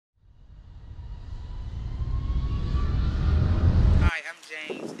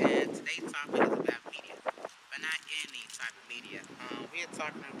media. We are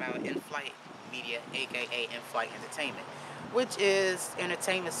talking about in-flight media, aka in-flight entertainment, which is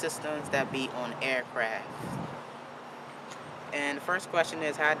entertainment systems that be on aircraft. And the first question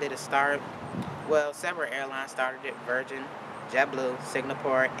is, how did it start? Well, several airlines started it. Virgin, JetBlue,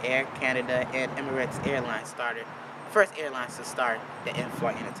 Singapore, Air Canada, and Emirates Airlines started. First airlines to start the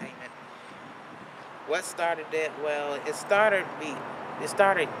in-flight entertainment. What started it? Well, it started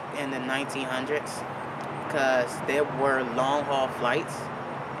in the 1900s because there were long haul flights,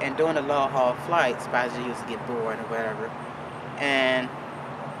 and during the long haul flights, passengers used to get bored or whatever, and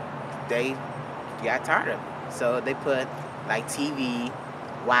they got tired of it. So they put like TV,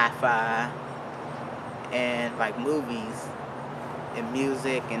 Wi-Fi, and like movies and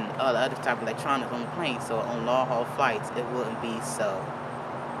music and all the other type of electronics on the plane. So on long haul flights, it wouldn't be so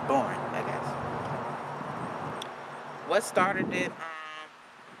boring, I guess. What started it?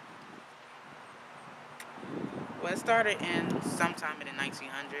 Well, it started in sometime in the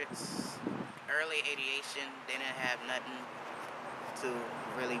 1900s. Early aviation didn't have nothing to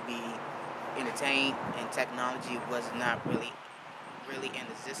really be entertained, and technology was not really in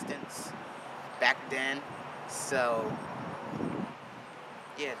existence back then. So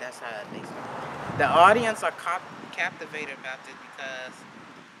yeah, that's how they started. The audience are captivated about this because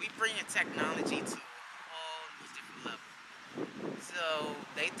we bring in technology to all these different levels. So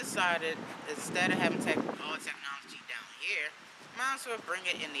they decided, instead of having all technology down here, might as well bring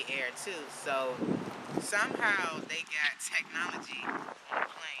it in the air too. So somehow they got technology on the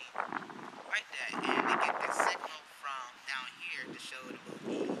plane like that, and they get the signal from down here to show the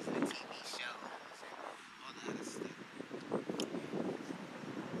movies and the TV shows and all the other stuff.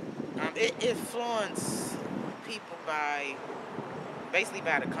 It influenced people by basically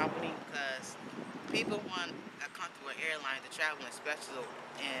by the company, because people want a comfortable airline to travel in, especially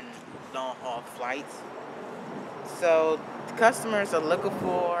in long haul flights. So the customers are looking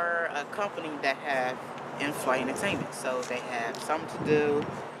for a company that have in-flight entertainment. So they have something to do,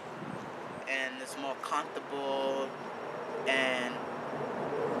 and it's more comfortable, and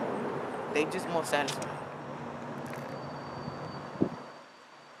they just more satisfied.